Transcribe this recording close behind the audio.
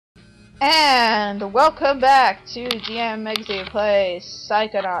And welcome back to MJtehMickster plays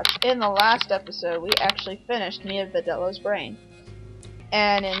Psychonauts. In the last episode, we actually finished Miavidello's brain.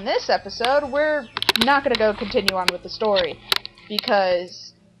 And in this episode, we're not going to go continue on with the story,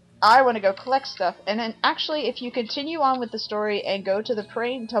 because I want to go collect stuff. And then actually, if you continue on with the story and go to the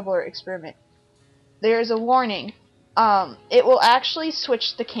brain tumbler experiment, there's a warning. It will actually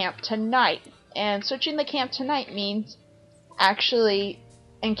switch the camp to night. And switching the camp to night means actually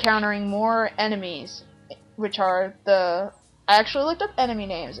encountering more enemies, which are I actually looked up enemy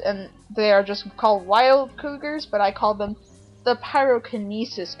names, and they are just called wild cougars, but I call them the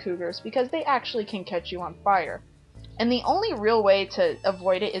pyrokinesis cougars because they actually can catch you on fire. And the only real way to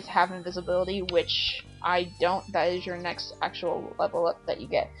avoid it is have invisibility, which I don't. That is your next actual level up that you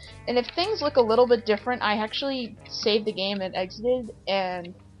get. And if things look a little bit different, I actually saved the game and exited,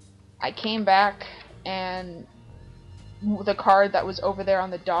 and I came back, and the card that was over there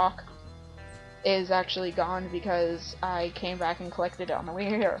on the dock is actually gone because I came back and collected it on the way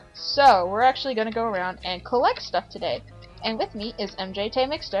here. So we're actually going to go around and collect stuff today. And with me is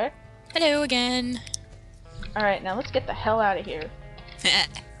MJtehMickster. Hello again. Alright, now let's get the hell out of here.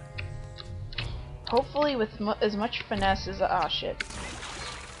 Hopefully with as much finesse as... ah, shit.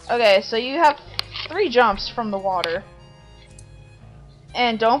 Okay, so you have 3 jumps from the water.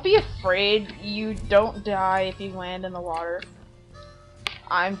 And don't be afraid, you don't die if you land in the water.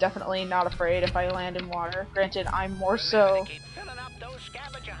 I'm definitely not afraid if I land in water. Granted, I'm more so...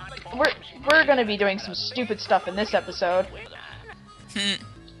 We're gonna be doing some stupid stuff in this episode.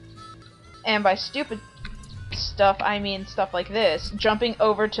 And by stupid stuff, I mean stuff like this. Jumping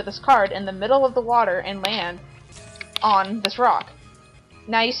over to this card in the middle of the water and land on this rock.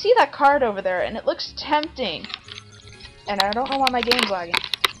 Now you see that card over there, and it looks tempting. And I don't know why my game's lagging,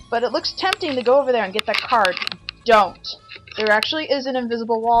 but it looks tempting to go over there and get that card. Don't. There actually is an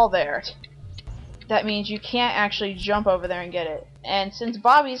invisible wall there. That means you can't actually jump over there and get it. And since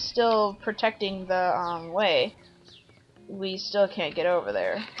Bobby's still protecting the way, we still can't get over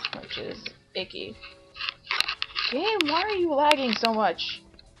there, which is icky. Game, why are you lagging so much?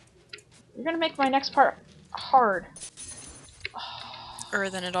 You're gonna make my next part hard.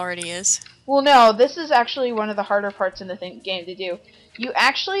 Than it already is. Well, no, this is actually one of the harder parts in the game to do. You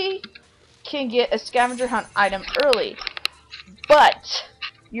actually can get a scavenger hunt item early, but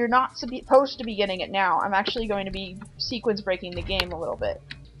you're not supposed to be getting it now. I'm actually going to be sequence breaking the game a little bit.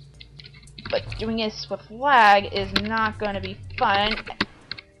 But doing this with lag is not going to be fun.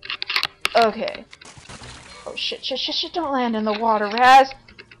 Okay. Oh, shit, don't land in the water, Raz!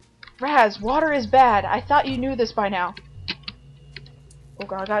 Raz, water is bad. I thought you knew this by now. Oh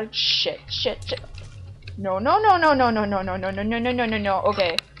god, shit. No.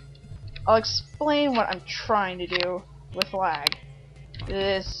 Okay. I'll explain what I'm trying to do with lag.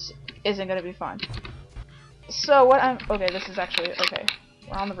 This isn't gonna be fun. So okay, this is actually, okay.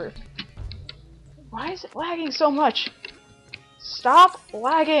 We're on the roof. Why is it lagging so much? Stop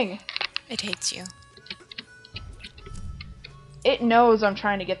lagging! It hates you. It knows I'm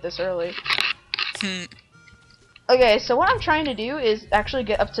trying to get this early. Okay, so what I'm trying to do is actually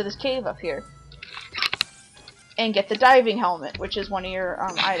get up to this cave up here. And get the diving helmet, which is one of your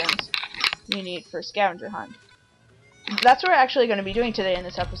items you need for a scavenger hunt. That's what we're actually going to be doing today in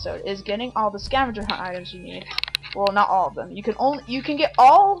this episode, is getting all the scavenger hunt items you need. Well, not all of them. You can get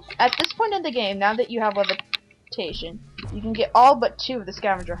all, at this point in the game, now that you have levitation, you can get all but 2 of the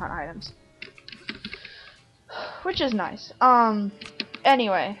scavenger hunt items. Which is nice.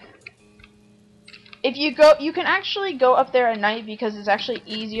 Anyway. If you go, you can actually go up there at night because it's actually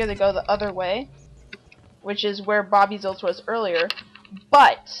easier to go the other way, which is where Bobby's ult was earlier.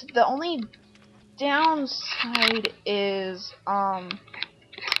 But the only downside is,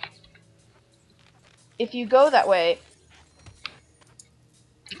 if you go that way,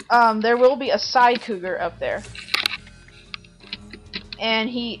 there will be a side cougar up there, and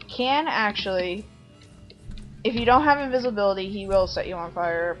he can actually, if you don't have invisibility, he will set you on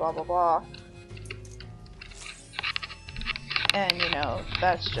fire. Blah blah blah. And, you know,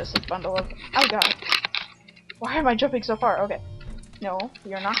 that's just a bundle of... oh god. Why am I jumping so far? Okay. No,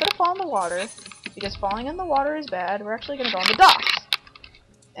 you're not going to fall in the water, because falling in the water is bad. We're actually going to go on the docks.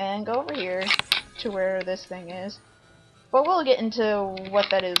 And go over here to where this thing is. But we'll get into what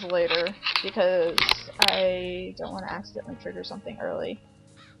that is later, because I don't want to accidentally trigger something early.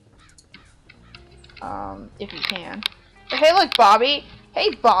 If you can. But hey, look, Bobby!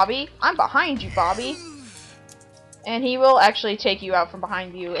 Hey, Bobby! I'm behind you, Bobby! And he will actually take you out from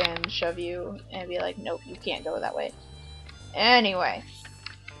behind you and shove you and be like, nope, you can't go that way. Anyway.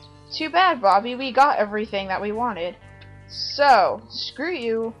 Too bad, Bobby. We got everything that we wanted. So, screw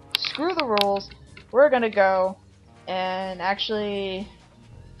you, screw the rules. We're gonna go and actually...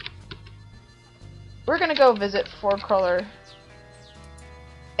 We're gonna go visit Ford Cruller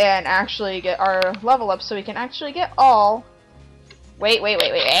and actually get our level up so we can actually get all... Wait,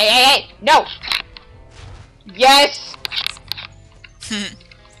 hey, no! Yes!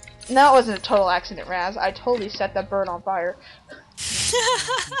 No, it wasn't a total accident, Raz. I totally set that bird on fire.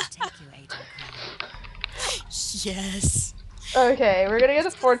 Yes. Okay, we're gonna go to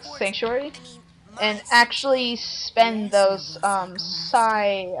the Fort Sanctuary and actually spend those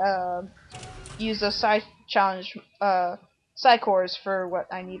use those challenge cores for what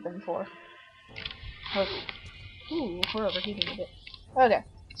I need them for. Okay. Ooh, we're overheating a bit. Okay,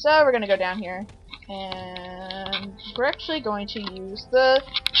 so we're gonna go down here and we're actually going to use the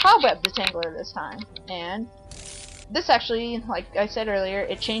cobweb detangler this time. And this actually, like I said earlier,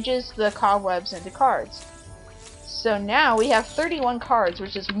 it changes the cobwebs into cards. So now we have 31 cards,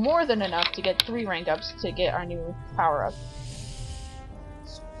 which is more than enough to get 3 rank ups to get our new power up.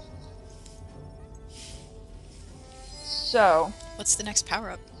 So, what's the next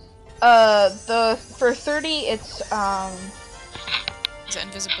power up? For 30 it's is that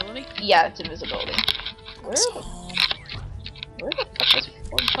invisibility? Yeah, it's invisibility. Where So... the fuck is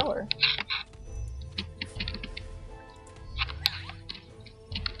Ford Color?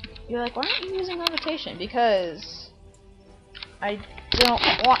 You're like, why aren't you using levitation? Because I don't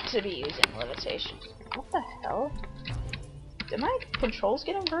want to be using levitation. What the hell? Did my controls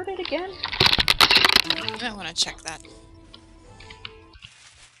get inverted again? You might want to check that.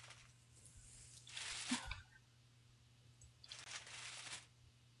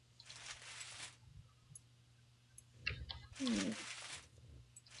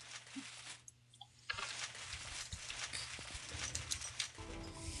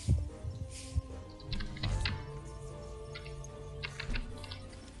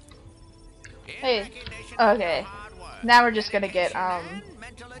 Hey, okay. Now we're just gonna get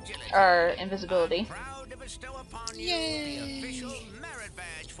our invisibility. Yay!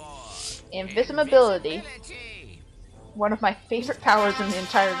 Invisibility. One of my favorite powers in the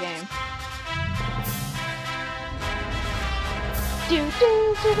entire game.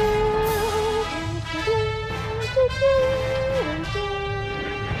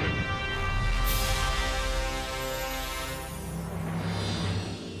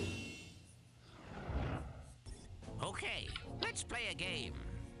 Okay, let's play a game.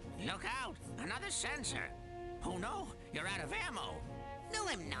 Look out, another sensor. Oh no, you're out of ammo. No,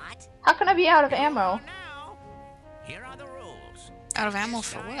 I'm not. How can I be out of ammo? Now, here are the rules. Out of ammo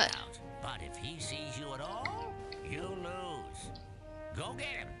for Start what? out, but if he sees you at all, you lose. Go get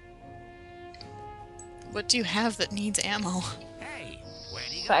him. What do you have that needs ammo? Hey, where'd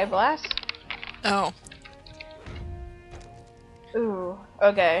he go? Side blast? Oh. Ooh,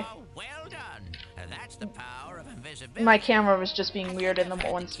 okay. Oh, well done. That's the power of invisibility. My camera was just being weird in the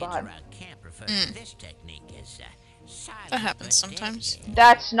one spot. This technique is, That happens sometimes.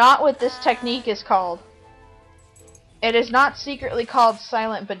 That's not what this technique is called. It is not secretly called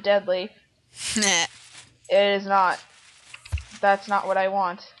silent but deadly. Nah. It is not. That's not what I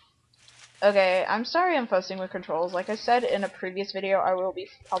want. Okay, I'm sorry I'm fussing with controls. Like I said in a previous video, I will be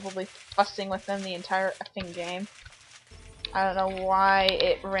probably fussing with them the entire effing game. I don't know why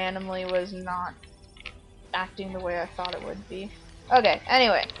it randomly was not acting the way I thought it would be. Okay,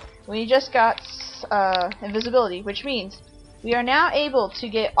 anyway, we just got invisibility, which means we are now able to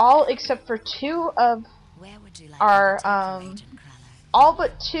get all except for 2 of our, all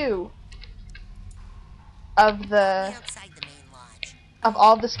but 2 of the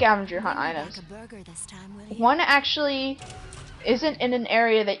all the scavenger hunt items. One actually isn't in an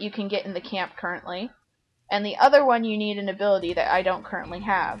area that you can get in the camp currently, and the other one you need an ability that I don't currently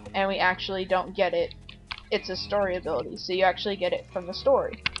have, and we actually don't get it. It's a story ability, so you actually get it from the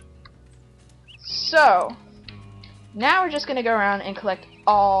story. So, now we're just gonna go around and collect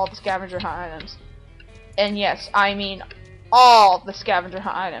all the scavenger hunt items. And yes, I mean all the scavenger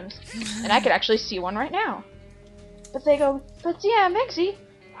hunt items. And I could actually see one right now. But they go, but yeah, Mixie,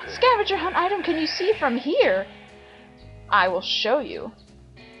 scavenger hunt item can you see from here? I will show you.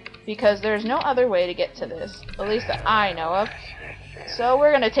 Because there's no other way to get to this, at least that I know of. So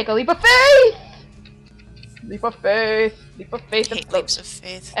we're gonna take a leap of faith! Leap of faith! Leap of faith and float. Leaps of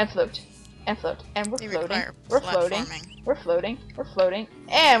faith. And float. And float. And we're They floating. require We're floating. platforming. We're floating. We're floating.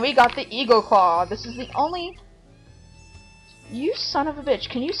 And we got the Eagle Claw. This is the only... You son of a bitch.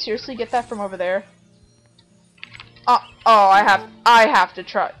 Can you seriously get that from over there? Oh, I have to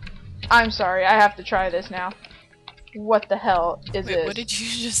try. I'm sorry, I have to try this now. What the hell is Wait, this? what did you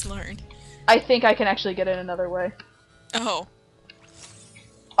just learn? I think I can actually get it another way. Oh.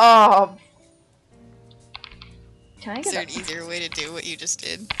 Oh. Can I Is get there up? an easier way to do what you just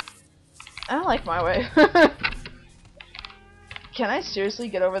did? I don't like my way. Can I seriously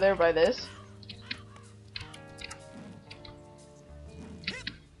get over there by this?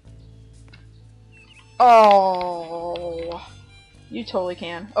 Oh. You totally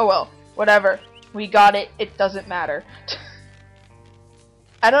can. Oh well. Whatever. We got it. It doesn't matter.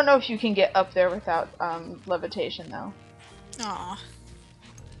 I don't know if you can get up there without levitation though. Aw.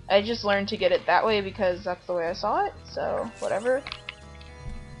 I just learned to get it that way because that's the way I saw it, so whatever.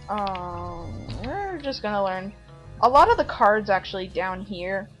 We're just gonna learn. A lot of the cards actually down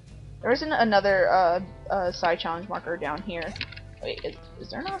here. There isn't another side challenge marker down here. Wait, is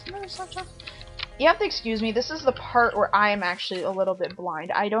there not another side challenge? You have to excuse me, this is the part where I am actually a little bit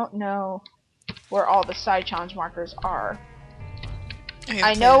blind. I don't know where all the side challenge markers are.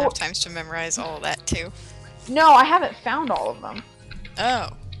 I know enough times to memorize all of that too. No, I haven't found all of them. Oh.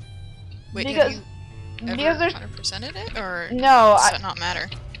 Wait, because have you ever 100%ed it, or no, does that not matter?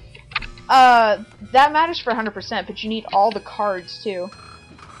 That matters for 100%, but you need all the cards too.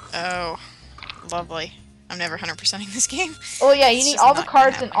 Oh, lovely. I'm never 100%ing this game. Oh yeah, you need all the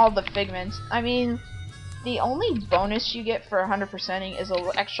cards and all the figments. I mean, the only bonus you get for 100%ing is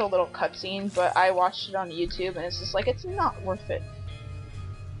an extra little cutscene, but I watched it on YouTube and it's just like, it's not worth it.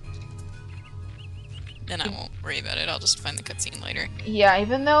 Then I won't worry about it, I'll just find the cutscene later. Yeah,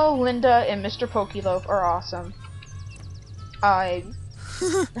 even though Linda and Mr. Pokeloaf are awesome.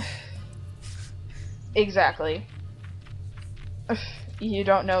 Exactly. You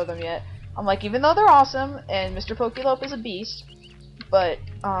don't know them yet. I'm like, even though they're awesome, and Mr. Pokeloaf is a beast, but,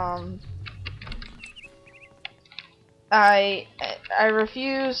 I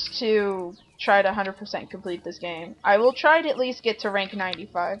refuse to try to 100% complete this game. I will try to at least get to rank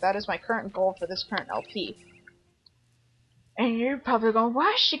 95. That is my current goal for this current LP. And you're probably going,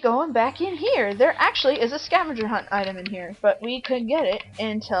 why is she going back in here? There actually is a scavenger hunt item in here, but we couldn't get it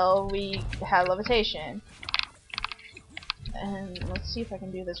until we had levitation. And let's see if I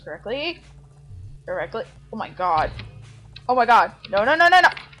can do this correctly. Correctly. Oh my god. Oh my god. No, no, no, no, no.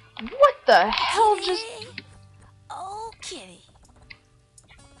 What the hell just... Oh, kitty.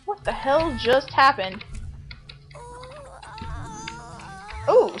 What the hell just happened?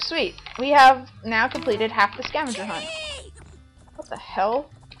 Oh, sweet. We have now completed half the scavenger hunt. What the hell?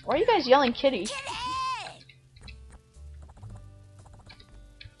 Why are you guys yelling kitty?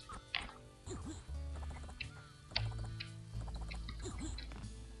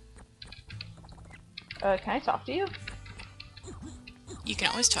 Can I talk to you? You can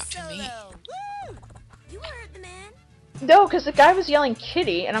always talk to me. You heard the man. No, because the guy was yelling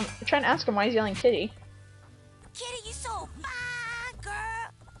kitty, and I'm trying to ask him why he's yelling kitty. Kitty, you so fine, girl.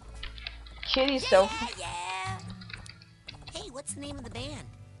 Kitty's so... Yeah. Hey, what's the name of the band?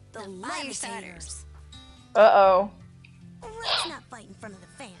 The Levitators. Uh-oh. Let's not fight in front of the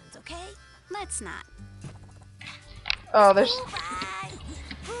fans, okay? Let's not. Oh, there's... Bye.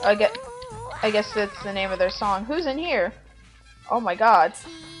 I guess that's the name of their song. Who's in here? Oh my god.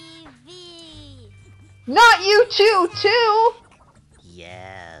 TV. Not you too!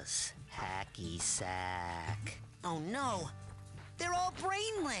 Yes, hacky sack. Oh no, they're all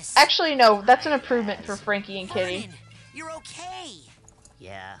brainless. Actually, no, that's an improvement for Frankie and Kitty. Vernon, you're okay.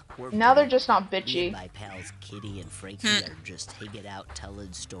 Yeah, we're Now they're great. just not Me and bitchy. my pals Kitty and Frankie are just hanging out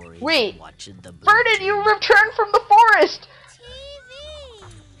telling stories Wait, and watching the Vernon, you returned from the forest! TV.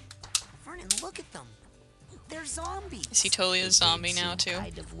 Vernon, look at them. They're zombies. Is he totally a zombie now too?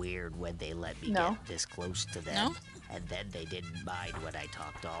 Kind of weird when they let me No. get this close to them. No? And then they didn't mind when I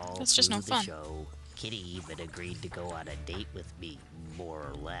talked all That's just through no the fun. show. Kitty even agreed to go on a date with me, more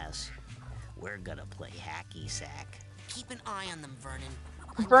or less. We're gonna play hacky sack. Keep an eye on them, Vernon.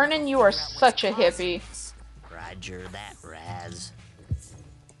 Vernon, you are such a hippie. Roger that, Raz.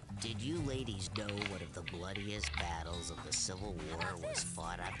 Did you ladies know one of the bloodiest battles of the Civil War was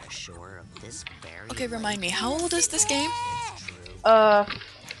fought on the shore of this very Okay, remind me, lake? how old is this game? True.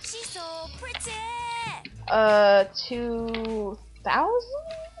 She's so pretty. 2000?